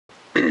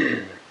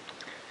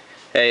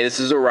Hey, this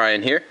is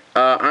Orion here.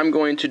 I'm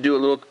going to do a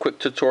little quick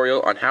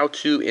tutorial on how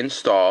to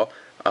install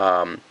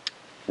ROM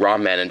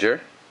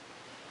Manager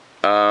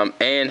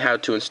and how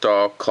to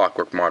install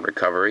Clockwork Mod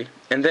Recovery,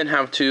 and then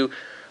how to do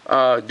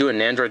a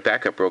Nandroid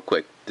backup real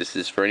quick. This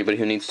is for anybody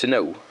who needs to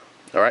know.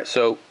 Alright,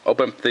 so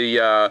open up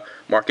the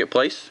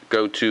marketplace,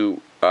 go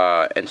to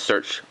and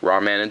search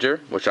ROM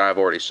Manager, which I've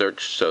already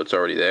searched, so it's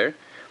already there.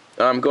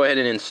 Go ahead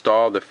and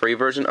install the free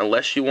version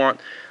unless you want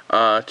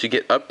to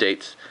get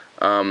updates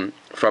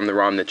from the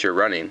ROM that you're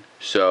running.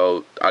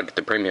 So I'll get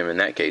the premium in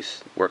that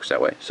case. Works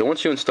that way. So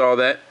once you install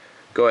that,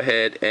 go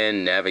ahead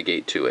and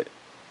navigate to it.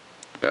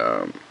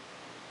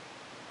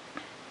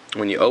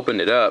 When you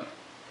open it up,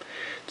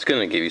 it's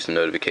going to give you some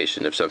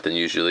notification of something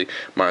usually.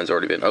 Mine's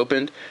already been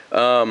opened.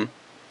 Go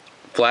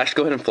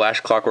ahead and flash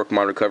Clockwork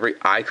Mod Recovery.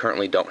 I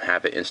currently don't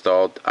have it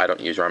installed. I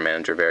don't use ROM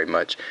Manager very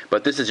much,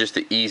 but this is just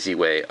the easy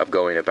way of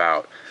going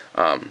about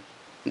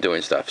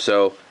doing stuff.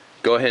 So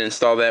go ahead and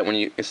install that. When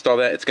you install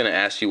that, it's going to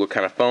ask you what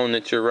kind of phone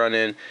that you're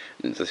running.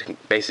 It's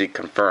basically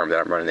confirm that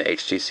I'm running the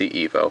HTC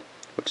Evo,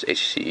 which is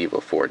HTC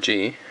Evo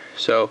 4G.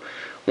 So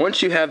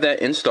once you have that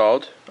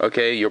installed,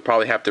 okay, you'll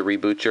probably have to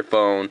reboot your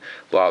phone,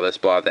 blah this,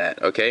 blah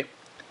that, okay?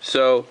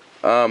 So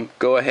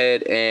go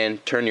ahead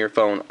and turn your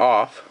phone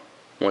off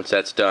once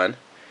that's done.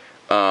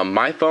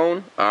 My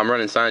phone, I'm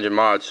running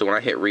CyanogenMod, so when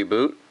I hit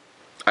reboot,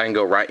 I can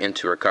go right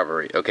into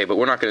recovery. Okay, but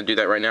we're not going to do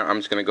that right now. I'm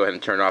just going to go ahead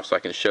and turn it off so I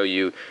can show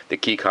you the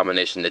key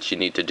combination that you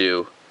need to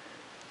do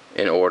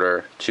in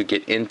order to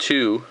get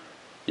into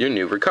your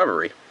new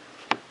recovery.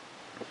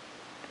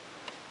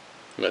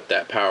 Let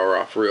that power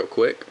off real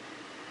quick.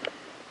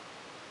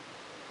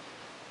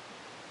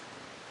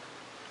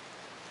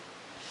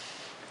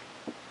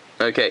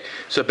 Okay,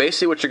 so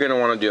basically what you're going to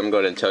want to do, I'm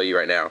going to tell you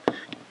right now.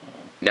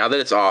 Now that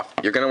it's off,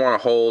 you're going to want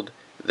to hold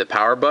the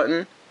power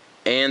button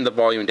and the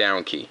volume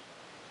down key.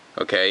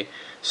 Okay,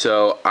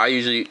 so I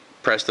usually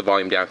press the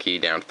volume down key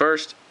down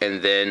first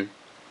and then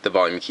the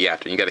volume key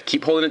after. You got to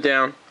keep holding it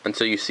down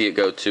until you see it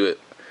go to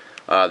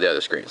the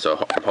other screen.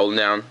 So I'm holding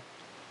down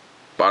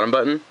bottom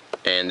button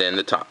and then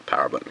the top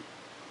power button.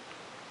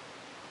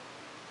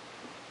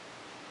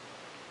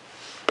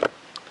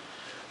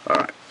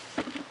 Alright,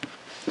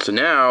 so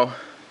now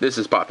this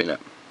is popping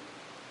up.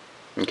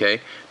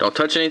 Okay, don't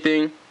touch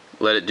anything.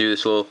 Let it do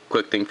this little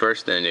quick thing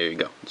first, then there you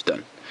go, it's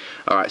done.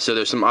 Alright, so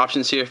there's some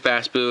options here.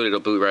 Fast boot, it'll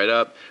boot right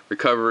up.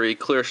 Recovery,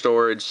 clear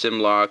storage, sim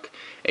lock,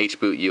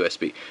 HBoot,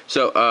 USB.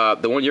 So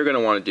the one you're going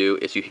to want to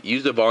do is you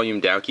use the volume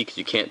down key because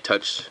you can't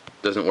touch,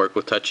 doesn't work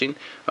with touching.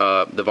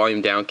 The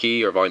volume down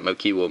key or volume up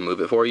key will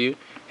move it for you.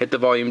 Hit the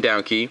volume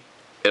down key,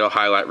 it'll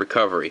highlight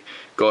recovery.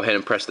 Go ahead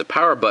and press the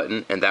power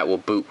button and that will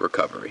boot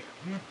recovery.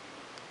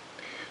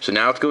 So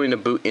now it's going to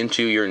boot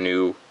into your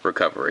new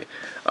recovery.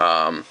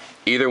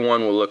 Either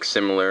one will look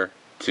similar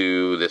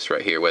to this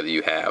right here, whether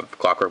you have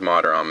Clockwork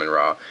Mod or Almond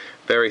Raw.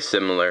 Very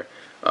similar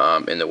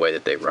in the way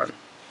that they run.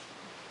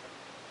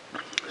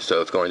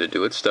 So it's going to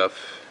do its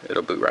stuff.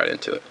 It'll boot right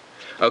into it.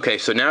 Okay,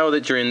 so now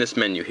that you're in this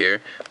menu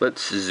here,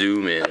 let's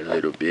zoom in a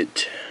little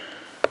bit.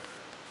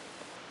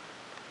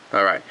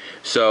 Alright,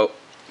 so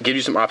give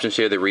you some options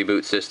here: the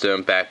reboot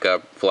system,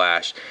 backup,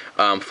 flash.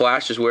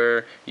 Flash is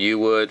where you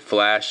would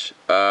flash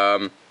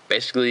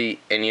basically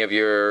any of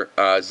your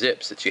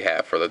zips that you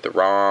have for the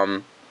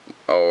ROM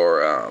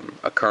or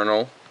a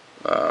kernel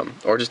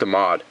or just a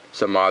mod.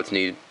 Some mods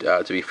need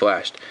to be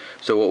flashed.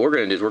 So what we're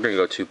going to do is we're going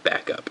to go to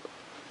backup.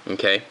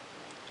 Okay.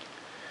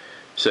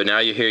 So now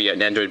you're here. You got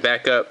Nandroid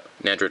Backup,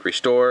 Nandroid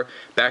Restore.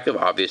 Backup,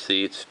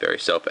 obviously, it's very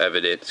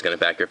self-evident. It's going to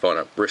back your phone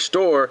up.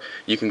 Restore,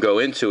 you can go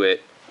into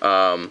it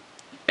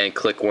and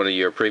click one of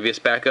your previous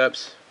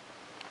backups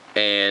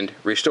and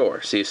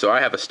restore. See, so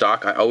I have a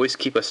stock. I always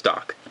keep a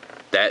stock.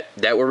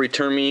 That will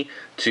return me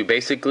to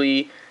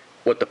basically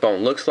what the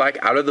phone looks like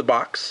out of the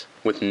box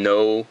with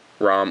no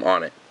ROM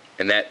on it.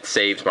 And that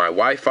saves my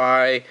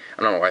Wi-Fi,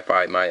 not my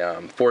Wi-Fi, my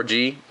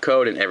 4G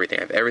code and everything.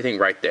 I have everything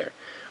right there,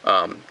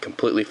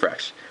 completely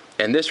fresh.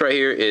 And this right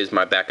here is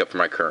my backup for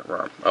my current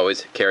ROM. I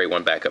always carry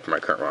one backup for my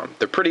current ROM.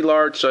 They're pretty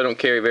large, so I don't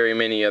carry very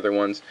many other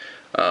ones.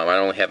 I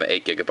only have an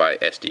 8GB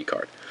SD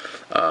card.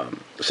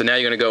 So now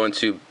you're going to go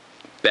into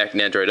back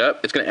Nandroid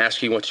up. It's going to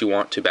ask you what you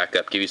want to back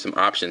up, give you some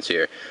options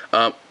here.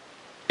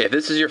 If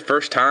this is your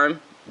first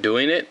time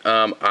doing it,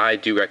 I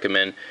do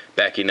recommend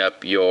backing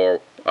up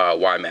your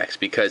WiMAX,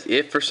 because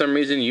if for some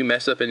reason you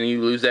mess up and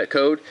you lose that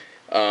code,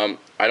 I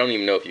don't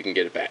even know if you can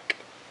get it back.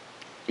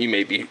 You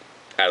may be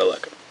out of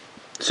luck.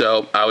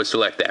 So I would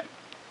select that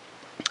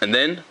and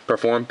then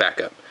perform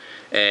backup,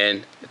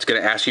 and it's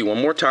going to ask you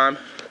one more time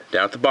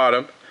down at the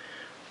bottom,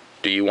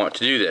 do you want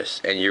to do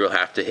this? And you will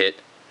have to hit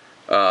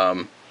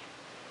the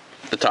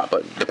top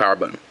button, the power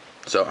button.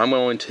 So I'm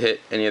going to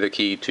hit any other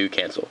key to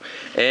cancel.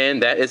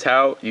 And that is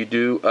how you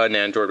do a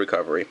Nandroid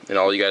recovery. And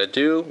all you got to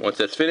do, once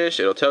that's finished,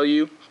 it'll tell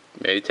you,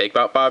 maybe take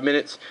about 5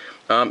 minutes,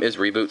 is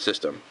reboot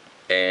system.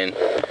 And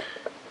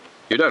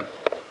you're done.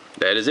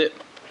 That is it.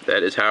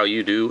 That is how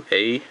you do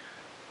a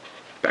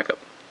backup.